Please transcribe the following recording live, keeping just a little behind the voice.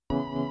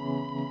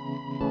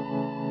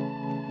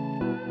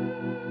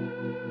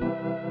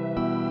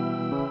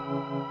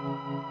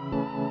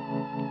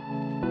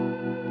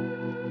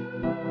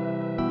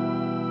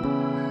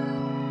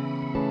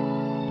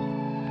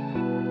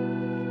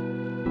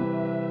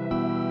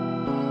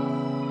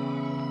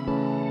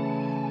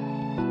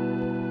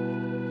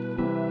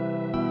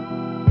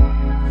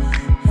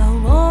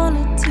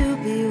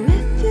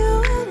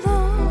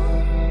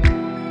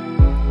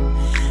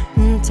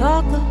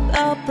talk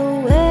about the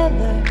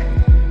weather,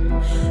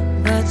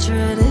 but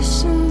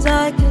traditions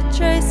I could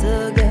trace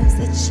against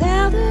the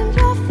child in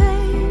your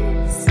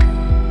face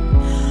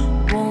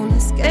won't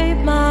escape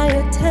my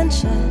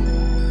attention.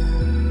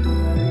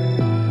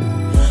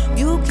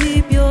 You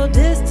keep your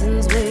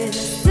distance with a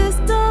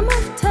system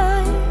of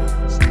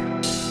touch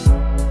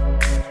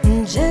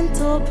and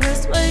gentle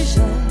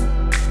persuasion.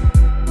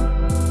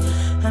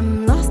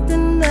 I'm lost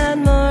in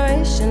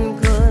admiration.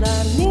 Could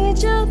I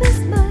need you this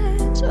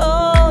much?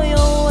 Oh,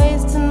 you're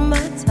wasting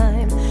my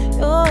time.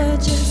 You're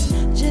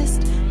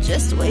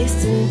just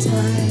wasting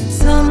time.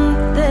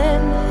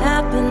 Something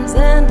happens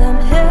and I'm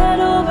head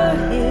over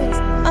heels.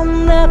 I'll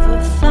never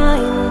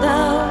find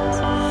out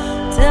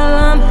till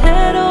I'm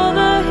head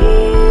over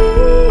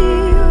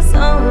heels.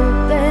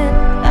 Something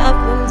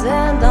happens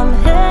and I'm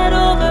head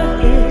over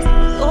heels.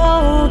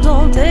 Oh,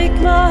 don't take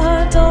my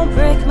heart, don't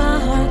break my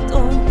heart,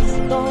 don't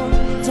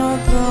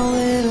throw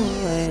it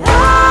away.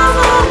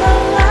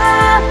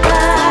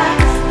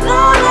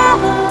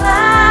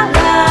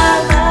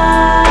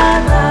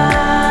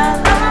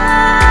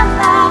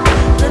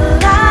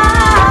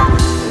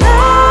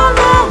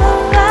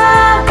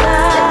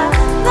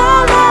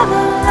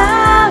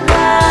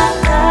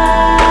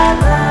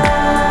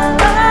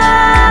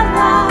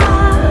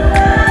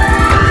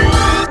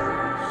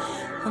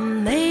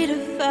 I'm made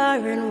of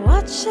fire and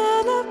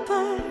watching it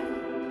burn.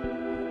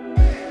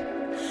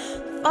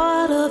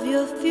 Thought of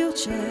your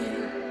future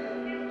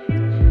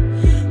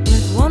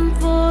with one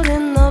foot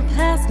in the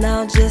past.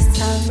 Now just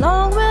how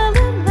long will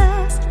it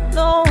last?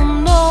 No,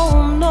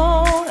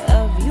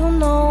 have you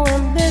no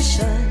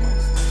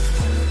ambitions?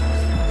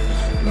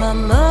 My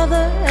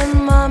mother and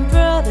my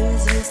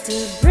brothers used to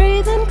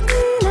breathe in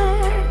clean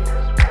air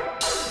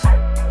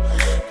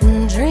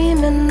and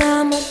dreaming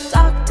I'm a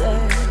doctor.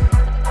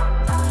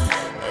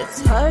 It's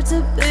hard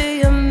to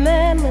be a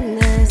man when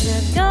there's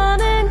a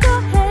gun in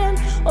your hand.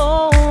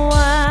 Oh,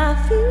 I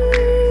feel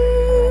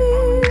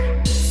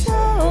so.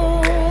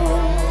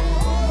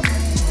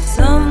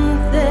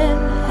 Something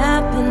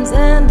happens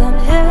and I'm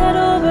head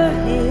over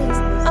heels.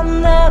 I'll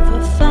never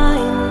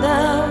find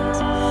out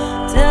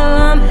till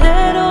I'm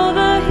head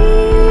over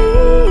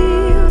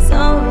heels.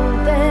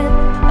 Something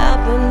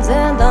happens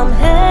and I'm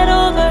head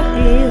over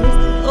heels.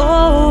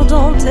 Oh,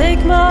 don't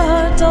take my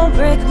heart, don't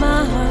break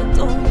my heart,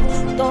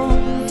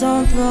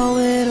 don't throw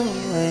it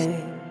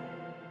away.